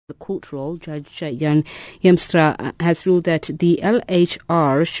the court role. Judge Jan Heemstra has ruled that the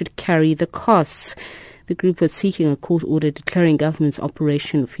LHR should carry the costs. The group was seeking a court order declaring government's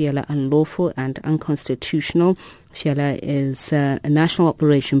Operation Fiela unlawful and unconstitutional. Fiela is a national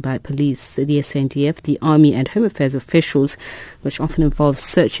operation by police, the SANDF, the Army and Home Affairs officials, which often involves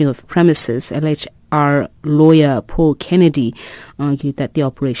searching of premises. LHR lawyer Paul Kennedy argued that the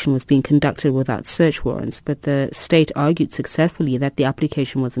operation was being conducted without search warrants, but the state argued successfully that the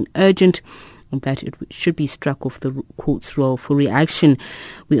application wasn't urgent and that it should be struck off the court's role for reaction.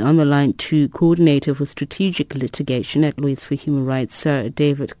 We're on the line to Coordinator for Strategic Litigation at Lawyers for Human Rights, Sir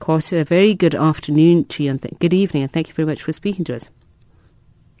David Kotze. A very good afternoon to you, and good evening, and thank you very much for speaking to us.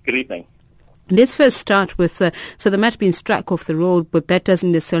 Good evening. Let's first start with, so the matter being struck off the roll, but that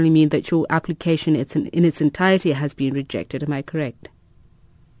doesn't necessarily mean that your application in its entirety has been rejected. Am I correct?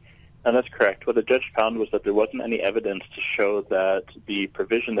 And that's correct. What the judge found was that there wasn't any evidence to show that the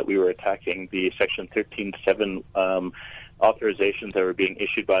provision that we were attacking, the Section 13.7 authorizations that were being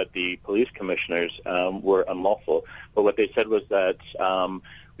issued by the police commissioners, were unlawful. But what they said was that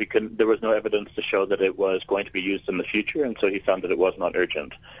there was no evidence to show that it was going to be used in the future, and so he found that it was not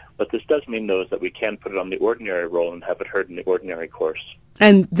urgent. What this does mean, though, is that we can put it on the ordinary roll and have it heard in the ordinary course.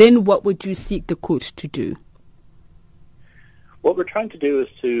 And then what would you seek the court to do? What we're trying to do is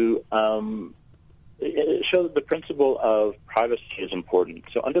to show that the principle of privacy is important.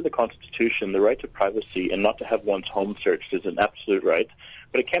 So under the Constitution, the right to privacy and not to have one's home searched is an absolute right,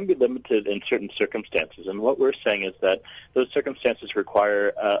 but it can be limited in certain circumstances. And what we're saying is that those circumstances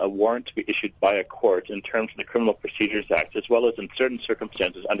require a warrant to be issued by a court in terms of the Criminal Procedures Act, as well as in certain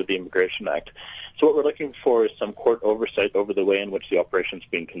circumstances under the Immigration Act. So what we're looking for is some court oversight over the way in which the operation is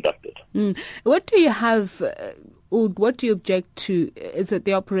being conducted. What do you have... or what do you object to? Is that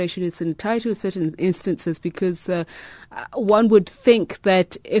the operation is entitled to certain instances? Because one would think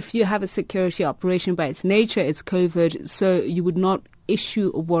that if you have a security operation by its nature, it's covert, so you would not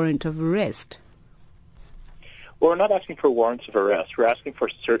issue a warrant of arrest. Well, we're not asking for warrants of arrest. We're asking for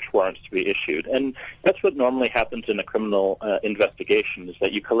search warrants to be issued. And that's what normally happens in a criminal investigation, is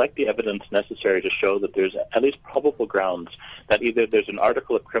that you collect the evidence necessary to show that there's at least probable grounds that either there's an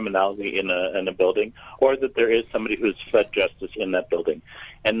article of criminality in a building or that there is somebody who's fled justice in that building.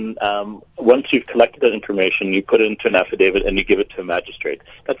 And once you've collected that information, you put it into an affidavit and you give it to a magistrate.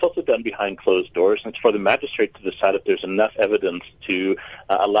 That's also done behind closed doors, and it's for the magistrate to decide if there's enough evidence to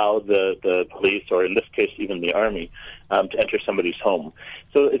allow the police, or in this case even the Army, to enter somebody's home.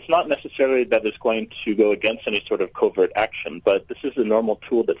 So it's not necessarily that it's going to go against any sort of covert action, but this is a normal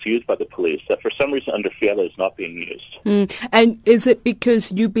tool that's used by the police that for some reason under Fiela is not being used. And is it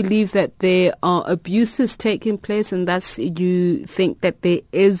because you believe that there are abuses taking place and thus you think that there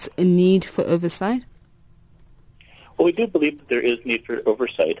is a need for oversight? Well, we do believe that there is need for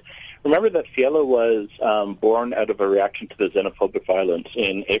oversight. Remember that Fiela was born out of a reaction to the xenophobic violence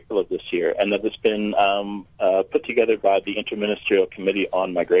in April of this year, and that it's been put together by the Interministerial Committee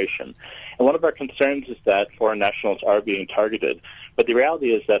on Migration. And one of our concerns is that foreign nationals are being targeted, but the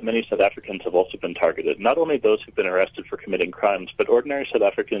reality is that many South Africans have also been targeted, not only those who've been arrested for committing crimes, but ordinary South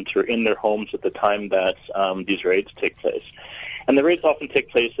Africans who are in their homes at the time that these raids take place. And the raids often take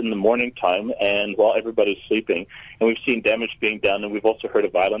place in the morning time and while everybody's sleeping, and we've seen damage being done, and we've also heard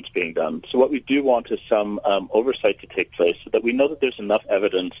of violence being done. So what we do want is some oversight to take place so that we know that there's enough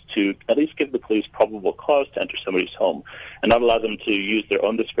evidence to at least give the police probable cause to enter somebody's home and not allow them to use their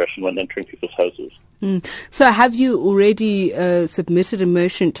own discretion when entering people's houses. So have you already submitted a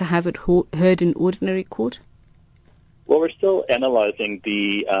motion to have it heard in ordinary court? Well, we're still analyzing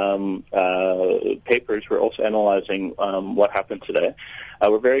the papers. We're also analyzing what happened today.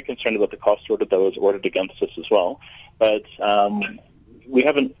 We're very concerned about the cost order that was ordered against us as well. But we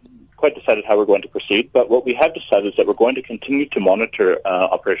haven't quite decided how we're going to proceed. But what we have decided is that we're going to continue to monitor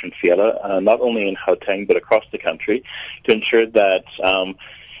Operation Fiela, not only in Gauteng but across the country, to ensure that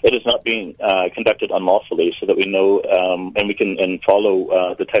it is not being conducted unlawfully, so that we know and we can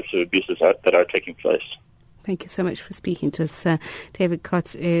follow the types of abuses that are taking place. Thank you so much for speaking to us. David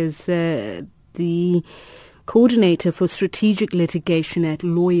Kotze is the Coordinator for Strategic Litigation at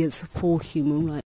Lawyers for Human Rights.